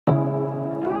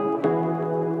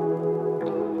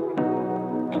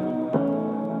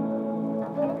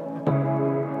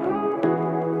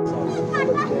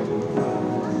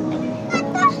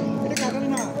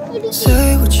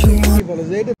Say what you want.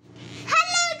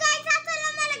 Hello guys,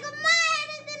 assalamualaikum.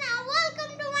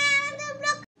 Welcome to my another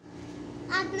vlog.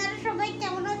 আপনারা সবাই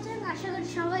কেমন আছেন? আশা করি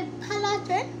সবাই ভালো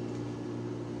আছেন।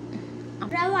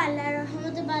 আমরাও আল্লাহর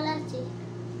রহমতে ভালো আছি।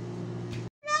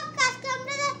 আজকে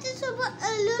আমরা যাচ্ছি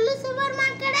লুলু সুপার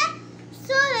মার্কেটে।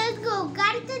 So let's go.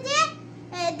 গাড়িতে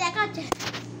যেয়ে দেখা হচ্ছে।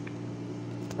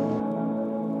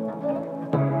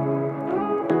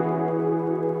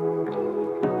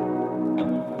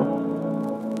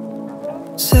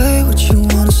 Say what you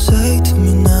wanna say to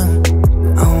me now.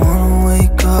 I wanna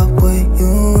wake up with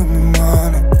you in the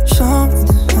morning. Show me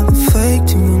there's nothing fake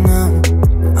to me now.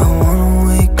 I wanna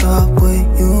wake up with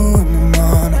you in the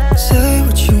morning. Say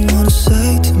what you wanna say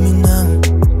to me now.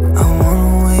 I wanna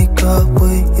wake up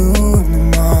with you in the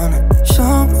morning.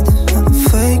 Show me there's nothing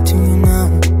fake to me now.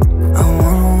 I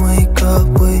wanna wake up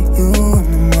with you in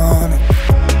the morning.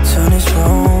 Turn this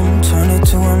room, turn it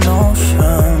to an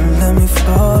ocean. Let me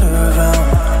float around.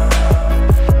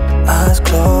 Eyes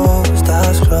closed,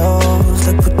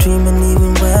 like we're dreaming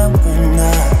even when we're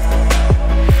not.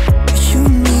 You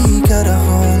and me got a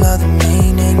whole other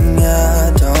meaning, I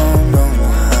don't know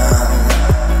how.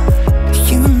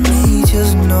 You and me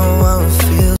just know how it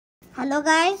feels. Hello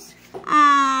guys,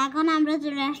 এখন আমরা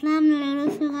চলে আসলাম লুলু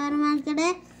super মার্কেটে।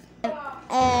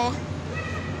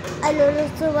 লুলু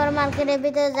super মার্কেটের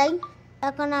ভিতরে যাই।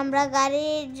 এখন আমরা গাড়ি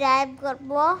ড্রাইভ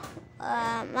করব,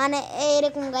 মানে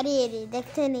এইরকম গাড়ি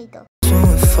দেখতে নেই তো।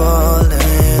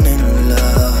 Falling in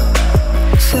love.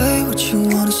 Say what you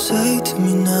wanna say to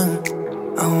me now.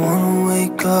 I wanna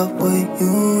wake up with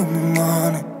you in the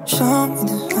morning. Show me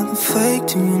there's nothing fake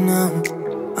to me now.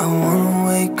 I wanna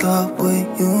wake up with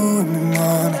you in the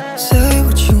morning. Say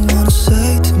what you wanna say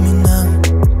to me now.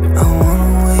 I wanna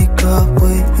wake up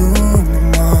with you in the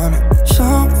morning.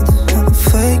 Show me there's nothing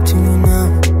fake to me now.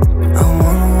 I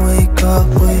wanna wake up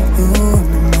with you in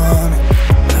the morning.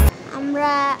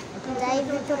 আমরা যাই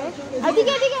ভিতরে।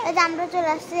 আমরা চলে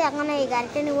আসছি, এখন এই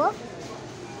গাড়িটা নিব।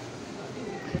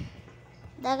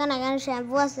 দেখেন এখানে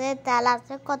শ্যাম্পু আছে, তেল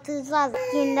আছে, কত কিছু আছে।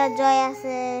 কিন্ডার জয়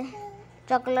আছে,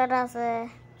 চকলেট আছে,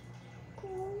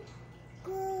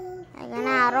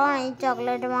 এখানে আরো অনেক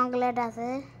চকলেট মকলেট আছে।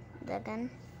 দেখেন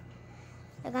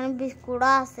এখানে বিস্কুটও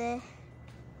আছে।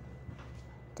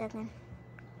 দেখেন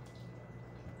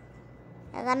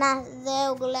এখানে আছে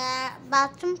ওগুলা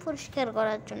বাথরুম পরিষ্কার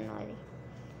করার জন্য।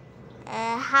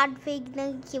 হার্ড ফিগ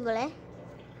নাকি কি বলে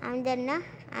আমি জানি না,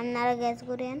 আপনারা গ্যাস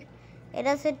করেন। এটা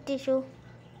হচ্ছে টিস্যু।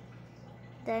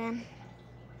 দেখেন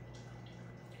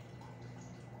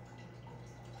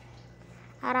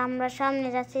আর আমরা সামনে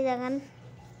যাচ্ছি। দেখেন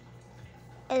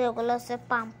এগুলো হচ্ছে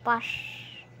পাম্পাস।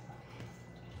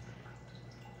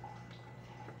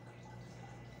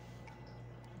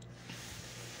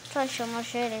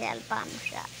 সমস্যা রেজাল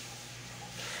পাম্পা।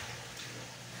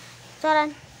 চলেন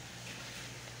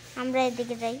আমরা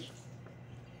এদিকে যাই।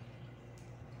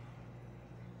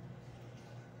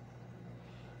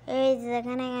 এই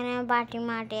যেখানে এখানে বাটি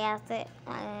মাটি আছে,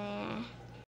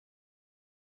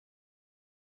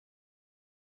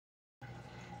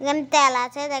 এখানে তেল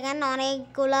আছে। দেখেন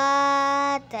অনেকগুলা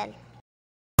তেল।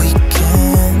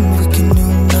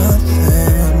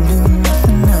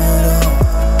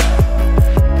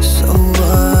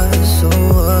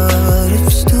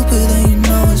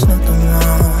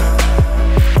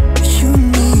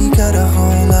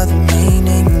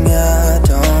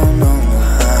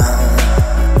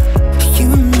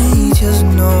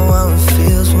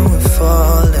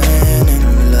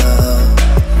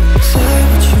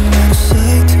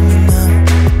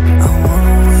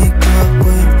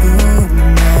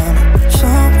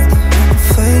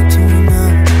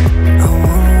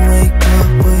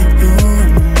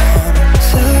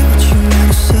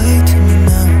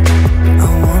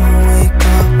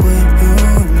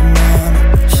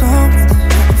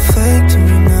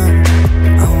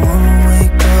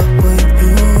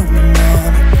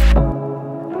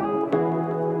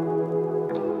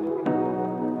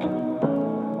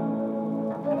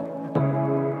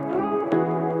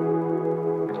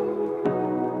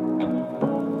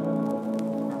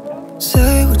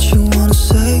 Say what you wanna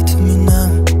say to me now.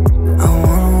 I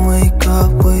wanna wake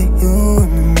up with you in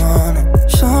the morning.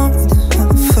 Show me there's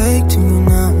nothing fake to me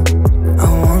now. I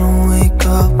wanna wake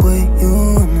up with you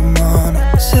in the morning.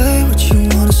 Say what you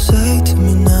wanna say to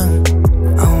me now.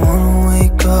 I wanna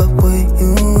wake up with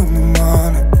you in the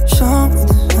morning. Show me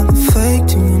there's nothing fake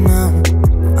to me now.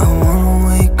 I wanna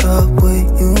wake up with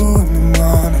you in the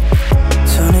morning.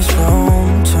 Turn this room,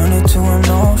 turn it to an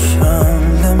ocean.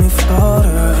 Let me float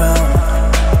around.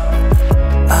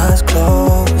 Eyes closed.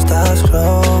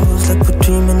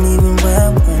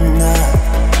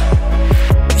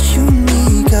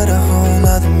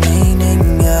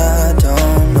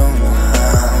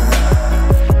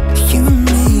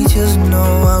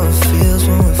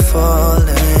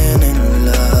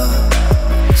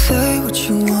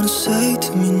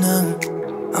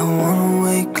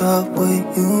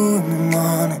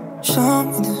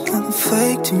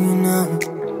 fake to me now.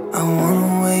 I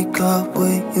wanna wake up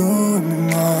with you in the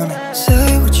morning.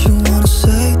 Say what you wanna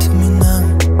say to me now.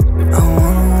 I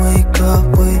wanna wake up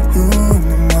with you in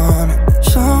the morning.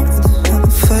 Show me there's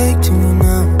nothing fake to me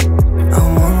now. I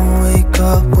wanna wake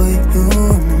up with you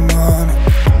in the morning.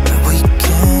 We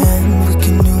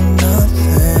can do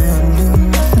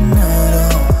nothing at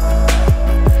all.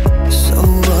 So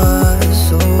what?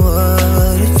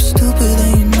 If you're stupid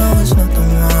then you know it's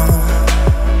nothing wrong.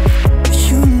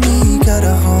 You and me got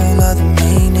a whole other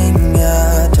meaning,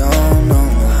 I don't know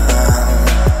how.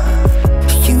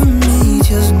 You and me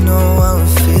just know how it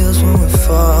feels when we're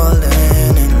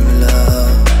falling in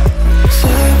love.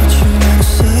 Say what you wanna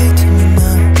say to me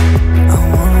now. I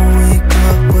wanna wake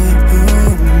up with you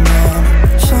in the morning.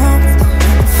 Show me there's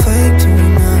nothing fake to me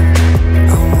now.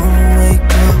 I wanna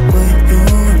wake up with you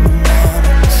in the morning.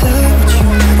 Say what you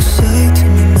wanna say to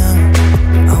me now.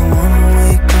 I wanna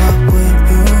wake up with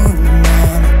you in the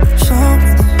morning. Show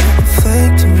me there's nothing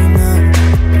fake to me now.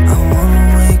 I wanna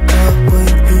wake up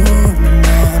with you in the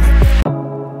morning.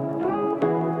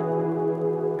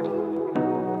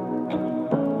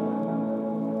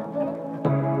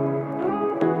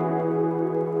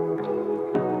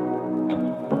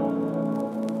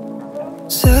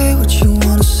 Say what you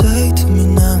wanna say to me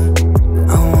now.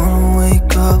 I wanna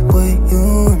wake up with you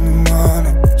in the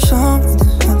morning. Show me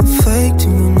there's nothing fake to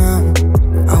me now.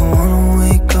 I wanna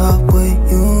wake up with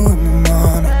you in the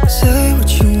morning. Say what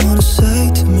you wanna say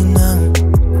to me now.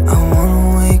 I wanna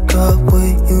wake up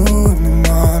with you in the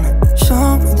morning. Show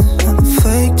me there's nothing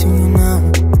fake to me now.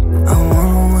 I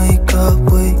wanna wake up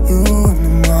with you in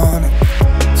the morning.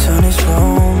 Turn this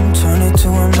room, turn it to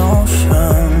an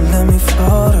ocean. Let me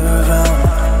float around.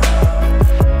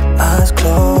 Eyes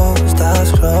closed,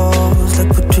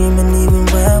 like we're dreaming even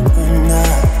when we're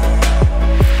not.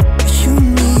 You and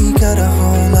me got a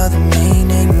whole other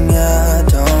meaning, I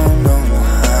don't know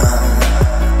how.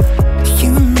 You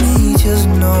and me just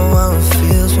know how it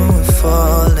feels when we're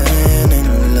falling in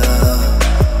love.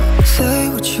 Say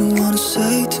what you wanna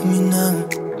say to me now.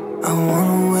 I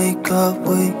wanna wake up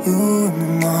with you in the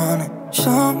morning.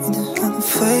 Show me there's nothing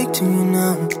fake to me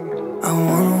now. I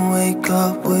wanna wake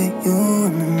up with you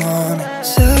in the morning.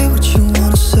 Say what you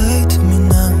wanna say to me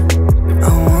now.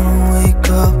 I wanna wake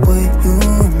up with you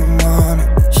in the morning.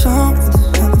 Show me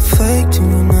there's nothing fake to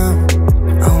me now.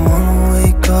 I wanna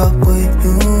wake up with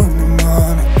you in the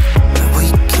morning. We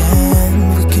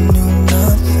can do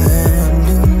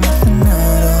nothing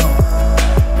at all.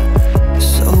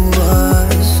 So what?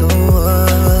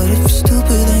 If you're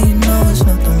stupid then you know it's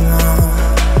nothing wrong.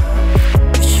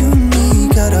 You and me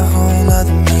got a whole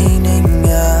other meaning,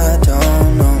 I don't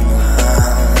know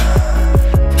how.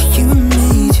 You and me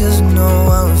just know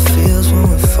how it feels when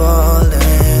we're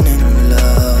falling in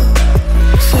love.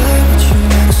 Say what you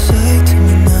wanna say to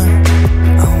me now.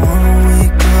 I wanna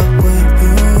wake up with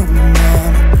you in the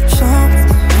morning. Show me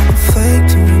there's nothing fake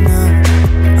to me now.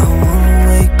 I wanna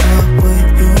wake up with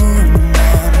you in the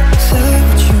morning. Say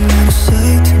what you wanna say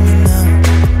to me now.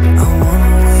 I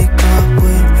wanna wake up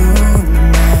with you in the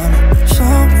morning.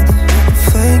 Show me there's nothing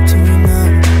fake to me now.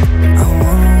 I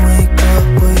wanna wake up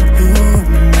with you in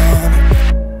the morning.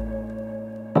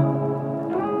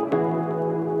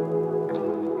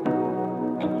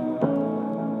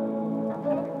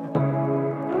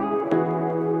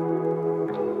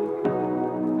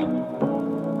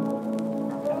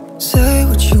 Say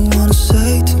what you wanna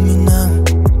say to me now.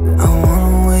 I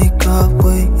wanna wake up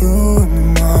with you in the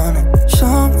morning.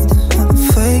 Show me there's nothing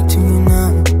fake to me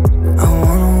now. I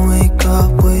wanna wake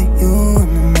up with you in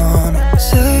the morning.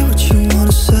 Say what you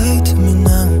wanna say to me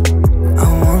now. I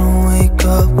wanna wake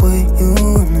up with you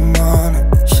in the morning.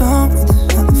 Show me there's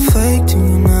nothing fake to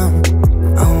me now.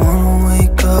 I wanna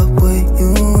wake up with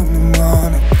you in the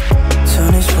morning.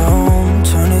 Turn this room,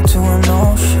 turn it to an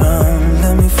ocean.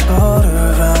 Let me float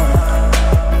around.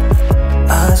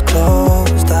 Eyes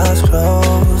closed,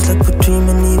 like we're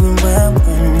dreaming even when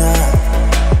we're not.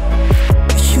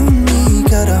 You and me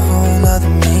got a whole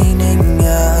other meaning,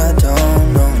 I don't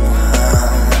know how.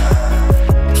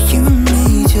 You and me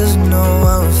just know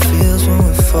how it feels when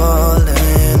we're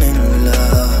falling in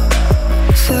love.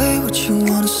 Say what you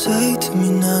wanna say to me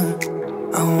now.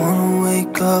 I wanna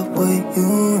wake up with you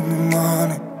in the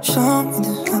morning. Show me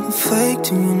there's nothing fake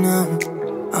to me now.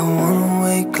 I wanna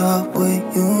wake up with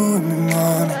you in the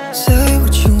morning. Say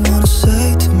what you wanna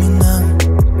say to me now.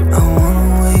 I wanna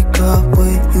wake up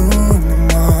with you in the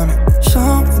morning.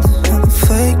 Show me there's nothing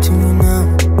fake to me now.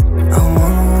 I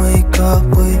wanna wake up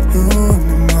with you in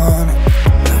the morning.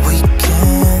 We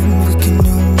can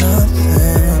do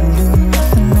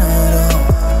nothing at all.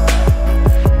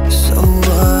 So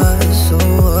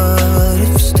what?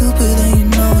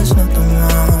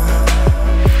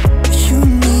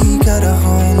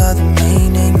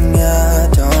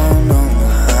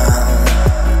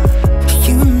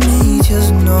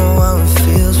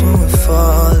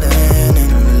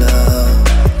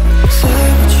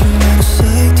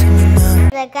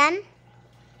 দেখেন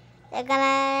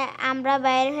এখানে আমরা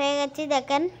বাইরে হয়ে গেছি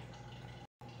দেখেন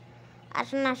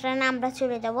আসুন আসুন আমরা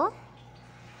চলে যাব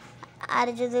আর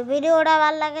যদি ভিডিওটা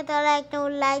ভালো লাগে তাহলে একটা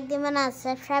লাইক দিবেন আর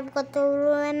সাবস্ক্রাইব করতে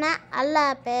ভুলবেন না আল্লাহ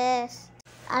হাফেজ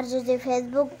আর যদি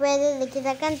ফেসবুক পেজে দেখে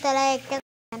থাকেন তাহলে একটা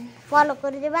ফলো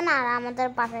করে দিবেন আর আমাদের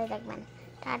পাশেই থাকবেন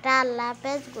টাটা আল্লাহ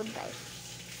হাফেজ গুড বাই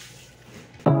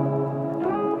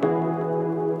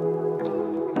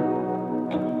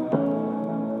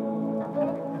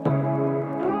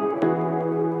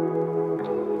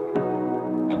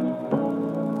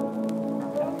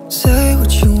Say